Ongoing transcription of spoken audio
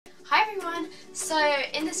Hi everyone! So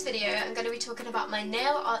in this video I'm going to be talking about my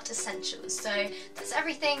nail art essentials. So that's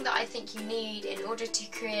everything that I think you need in order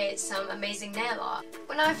to create some amazing nail art.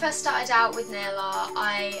 When I first started out with nail art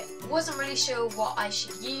I wasn't really sure what I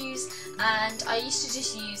should use, and I used to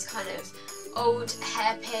just use kind of old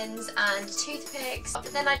hairpins and toothpicks, but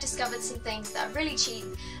then I discovered some things that are really cheap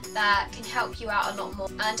that can help you out a lot more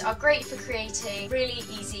and are great for creating really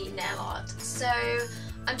easy nail art. So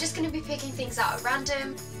I'm just going to be picking things out at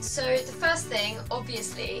random. So the first thing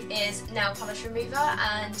obviously is nail polish remover,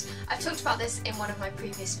 and I've talked about this in one of my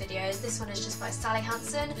previous videos. This one is just by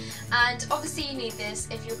Hansen, and obviously you need this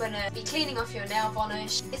if you're going to be cleaning off your nail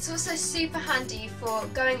varnish. It's also super handy for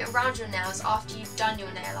going around your nails after you've done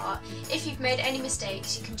your nail art. If you've made any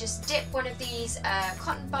mistakes, you can just dip one of these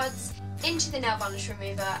cotton buds into the nail varnish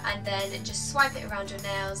remover and then just swipe it around your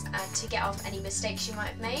nails to get off any mistakes you might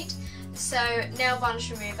have made. So nail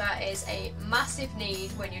varnish remover is a massive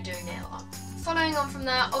need when you're doing nail art. Following on from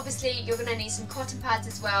that, obviously you're going to need some cotton pads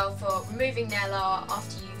as well for removing nail art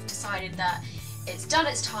after you've decided that it's done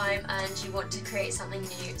its time and you want to create something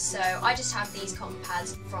new. So I just have these cotton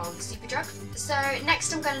pads from Superdrug. So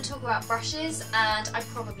next I'm going to talk about brushes, and I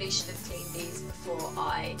probably should have cleaned these before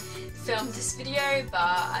I filmed this video, but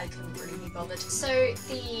I couldn't really be bothered. So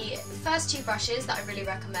the first two brushes that I really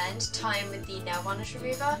recommend tie in with the nail varnish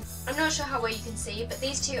remover. I'm not sure how well you can see, but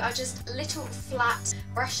these two are just little flat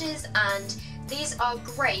brushes, and these are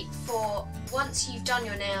great for once you've done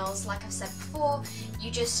your nails. Like I've said before, you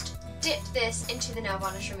just dip this into the nail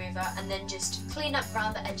varnish remover and then just clean up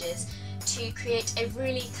around the edges to create a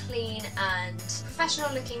really clean and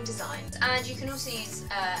professional looking design. And you can also use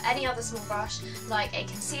any other small brush, like a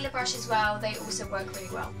concealer brush as well. They also work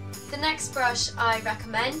really well. The next brush I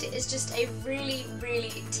recommend is just a really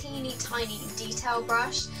teeny tiny detail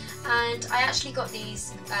brush, and I actually got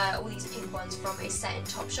these all these pink ones from a set in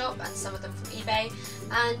Topshop and some of them from eBay.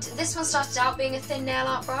 And this one started out being a thin nail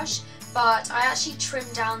art brush, but I actually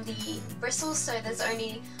trimmed down the bristles, so there's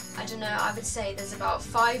only, I don't know, I would say there's about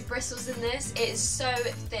 5 bristles in this. It is so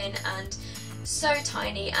thin and so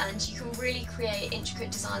tiny, and you can really create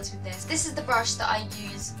intricate designs with this. This is the brush that I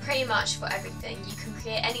use pretty much for everything. You can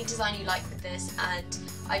create any design you like with this, and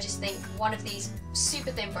I just think one of these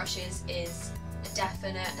super thin brushes is a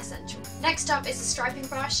definite essential. Next up is a striping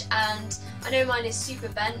brush, and I know mine is super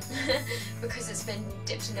bent because it's been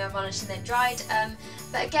dipped in nail varnish and then dried,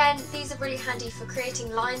 but again, these are really handy for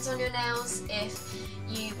creating lines on your nails. If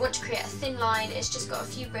you want to create a thin line, it's just got a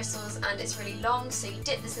few bristles and it's really long, so you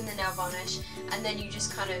dip this in the nail varnish and then you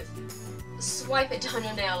just kind of swipe it down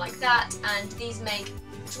your nail like that, and these make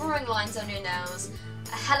drawing lines on your nails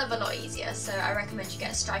a hell of a lot easier, so I recommend you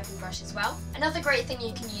get a striping brush as well. Another great thing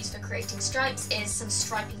you can use for creating stripes is some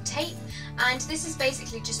striping tape, and this is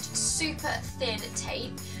basically just super thin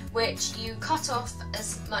tape which you cut off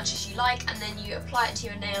as much as you like, and then you apply it to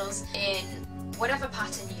your nails in whatever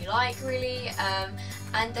pattern you like really,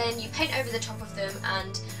 and then you paint over the top of them,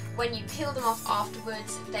 and when you peel them off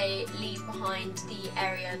afterwards they leave behind the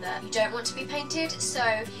area that you don't want to be painted, so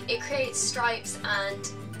it creates stripes,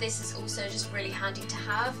 and this is also just really handy to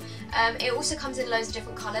have. It also comes in loads of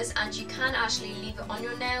different colours, and you can actually leave it on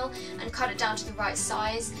your nail and cut it down to the right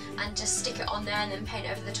size and just stick it on there and then paint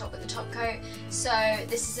over the top with the top coat. So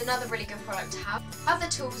this is another really good product to have. Other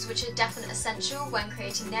tools which are definitely essential when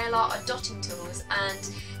creating nail art are dotting tools, and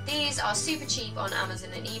these are super cheap on Amazon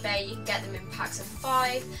and eBay. You can get them in packs of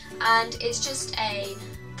 5, and it's just a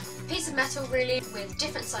piece of metal really with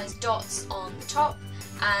different sized dots on the top,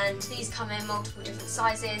 and these come in multiple different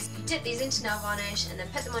sizes. You dip these into nail varnish and then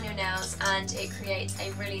put them on your nails, and it creates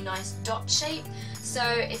a really nice dot shape. So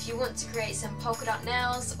if you want to create some polka dot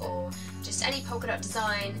nails or just any polka dot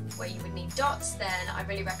design where you would need dots, then I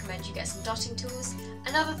really recommend you get some dotting tools.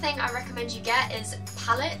 Another thing I recommend you get is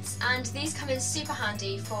palettes, and these come in super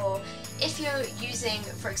handy for if you're using,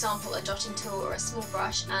 for example, a dotting tool or a small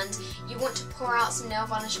brush and you want to pour out some nail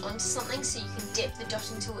varnish onto something so you can dip the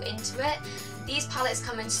dotting tool into it. These palettes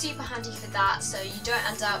come in super handy for that, so you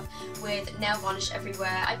don't end up with nail varnish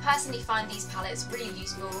everywhere. I personally find these palettes really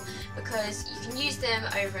useful because you can use them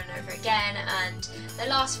over and over again and they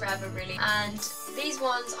last forever really. And these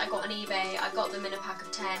ones I got on eBay. I got them in a pack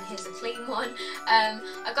of 10. Here's a clean one.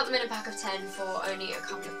 I got them in a pack of 10 for only a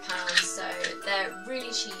couple of pounds, so they're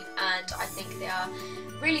really cheap and I think they are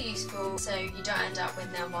really useful, so you don't end up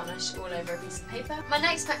with nail varnish all over a piece of paper. My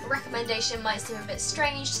next recommendation might seem a bit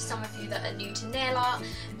strange to some of you that are new to nail art,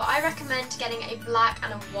 but I recommend getting a black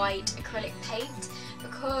and a white acrylic paint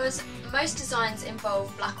because most designs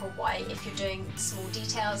involve black or white if you're doing small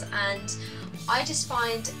details, and I just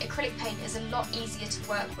find acrylic paint is a lot easier to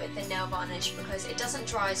work with than nail varnish because it doesn't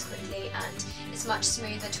dry as quickly and it's much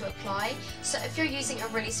smoother to apply. So if you're using a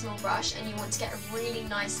really small brush and you want to get a really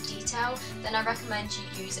nice detail, then I recommend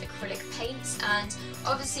you use acrylic paints, and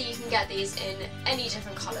obviously you can get these in any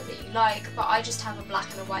different colour that you like, but I just have a black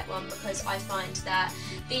and a white one because I find that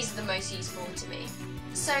these are the most useful to me.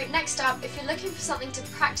 So next up, if you're looking for something to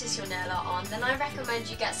practice your nail art on, then I recommend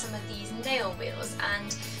you get some of these nail wheels,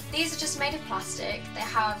 and these are just made of plastic. They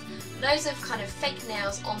have loads of kind of fake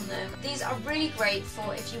nails on them. These are really great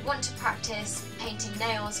for if you want to practice painting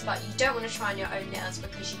nails but you don't want to try on your own nails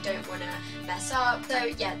because you don't want to mess up. So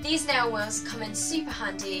yeah, these nail wheels come in super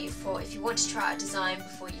handy for if you want to try out a design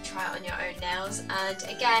before you try it on your own nails, and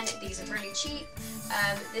again, these are really cheap.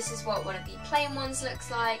 This is what one of the plain ones looks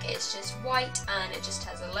like. It's just white and it just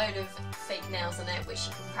has a load of fake nails on it, which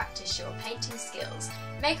you can practice your painting skills.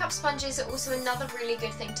 Makeup sponges are also another really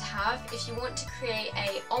good thing to have if you want to create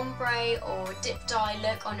a ombre or dip dye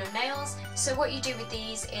look on your nails. So what you do with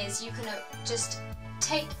these is you can just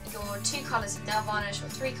take your 2 colours of nail varnish or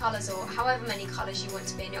 3 colours or however many colours you want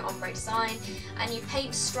to be in your ombre design, and you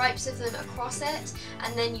paint stripes of them across it,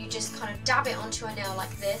 and then you just kind of dab it onto a nail like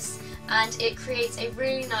this, and it creates a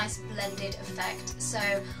really nice blended effect. So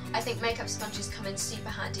I think makeup sponges come in super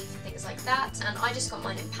handy for things like that, and I just got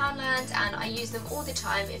mine in Poundland and I use them all the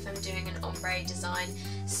time if I'm doing an ombre design,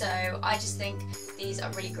 so I just think these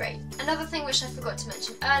are really great. Another thing which I forgot to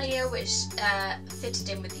mention earlier, which fitted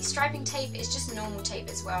in with the striping tape, is just normal tape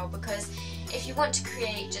as well, because if you want to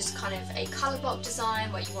create just kind of a colour block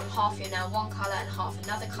design where you want half your nail one colour and half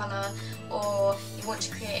another colour, or you want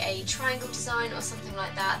to create a triangle design or something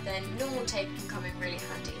like that, then normal tape can come in really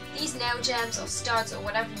handy. These nail gems or studs or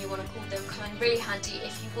whatever you want to call them come in really handy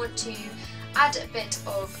if you want to add a bit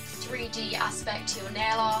of 3D aspect to your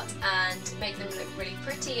nail art and make them look really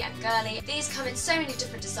pretty and girly. These come in so many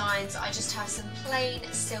different designs. I just have some plain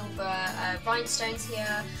silver rhinestones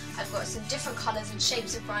here. I've got some different colours and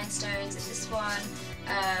shapes of rhinestones in this one.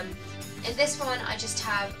 In this one I just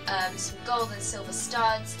have some gold and silver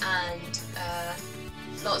studs and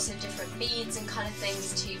lots of different beads and kind of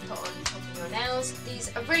things to put on top of your nails.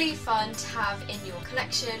 These are really fun to have in your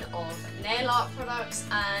collection of nail art products,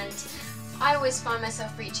 and I always find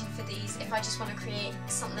myself reaching for these if I just want to create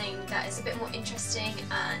something that is a bit more interesting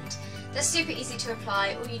and they're super easy to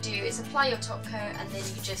apply. All you do is apply your top coat and then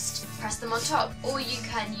you just press them on top, or you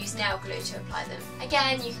can use nail glue to apply them.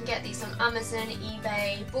 Again, you can get these on Amazon,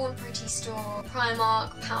 eBay, Born Pretty Store,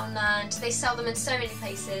 Primark, Poundland. They sell them in so many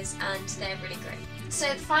places and they're really great. So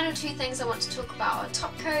the final 2 things I want to talk about are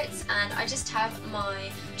top coats, and I just have my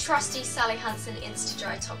trusty Sally Hansen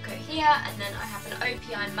Insta-Dry top coat here, and then I have an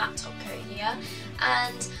OPI matte top coat here,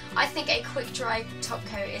 and I think a quick dry top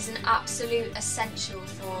coat is an absolute essential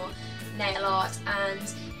for nail art, and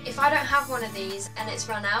if I don't have one of these and it's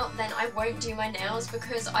run out, then I won't do my nails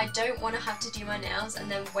because I don't want to have to do my nails and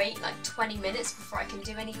then wait like 20 minutes before I can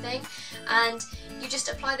do anything. And you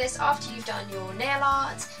just apply this after you've done your nail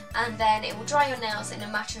art, and then it will dry your nails in a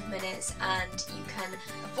matter of minutes, and you can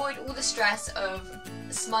avoid all the stress of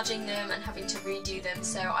smudging them and having to redo them.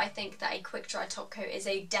 So I think that a quick dry top coat is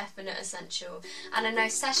a definite essential, and I know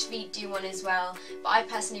Seche Vite do one as well, but I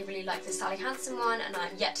personally really like the Sally Hansen one and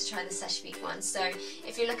I'm yet to try the Seche Vite one. So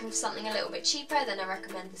if you're looking for something a little bit cheaper, then I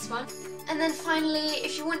recommend this one. And then finally,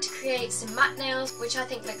 if you want to create some matte nails, which I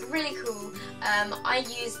think look really cool, I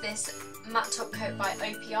use this matte top coat by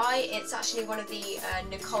OPI. It's actually one of the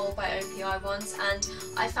Nicole by OPI ones, and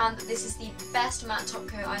I found that this is the best matte top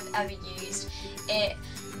coat I've ever used. It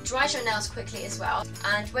dries your nails quickly as well,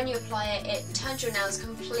 and when you apply it, it turns your nails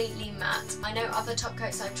completely matte. I know other top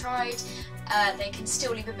coats I've tried, they can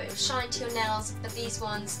still leave a bit of shine to your nails, but these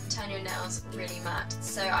ones turn your nails really matte.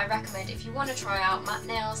 So I recommend, if you want to try out matte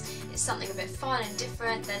nails, it's something a bit fun and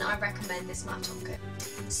different, then I recommend this matte top coat.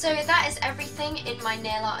 So that is everything in my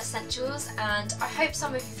nail art essentials, and I hope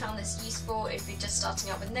some of you found this useful if you're just starting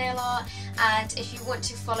out with nail art. And if you want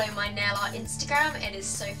to follow my nail art Instagram, it is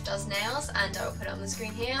sophdoesnails, and I will put it on the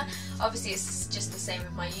screen here. Obviously it's just the same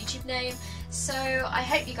with my YouTube name. So I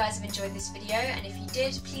hope you guys have enjoyed this video, and if you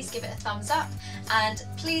did, please give it a thumbs up and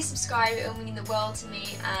please subscribe. It will mean the world to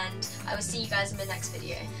me, and I will see you guys in my next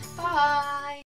video. Bye!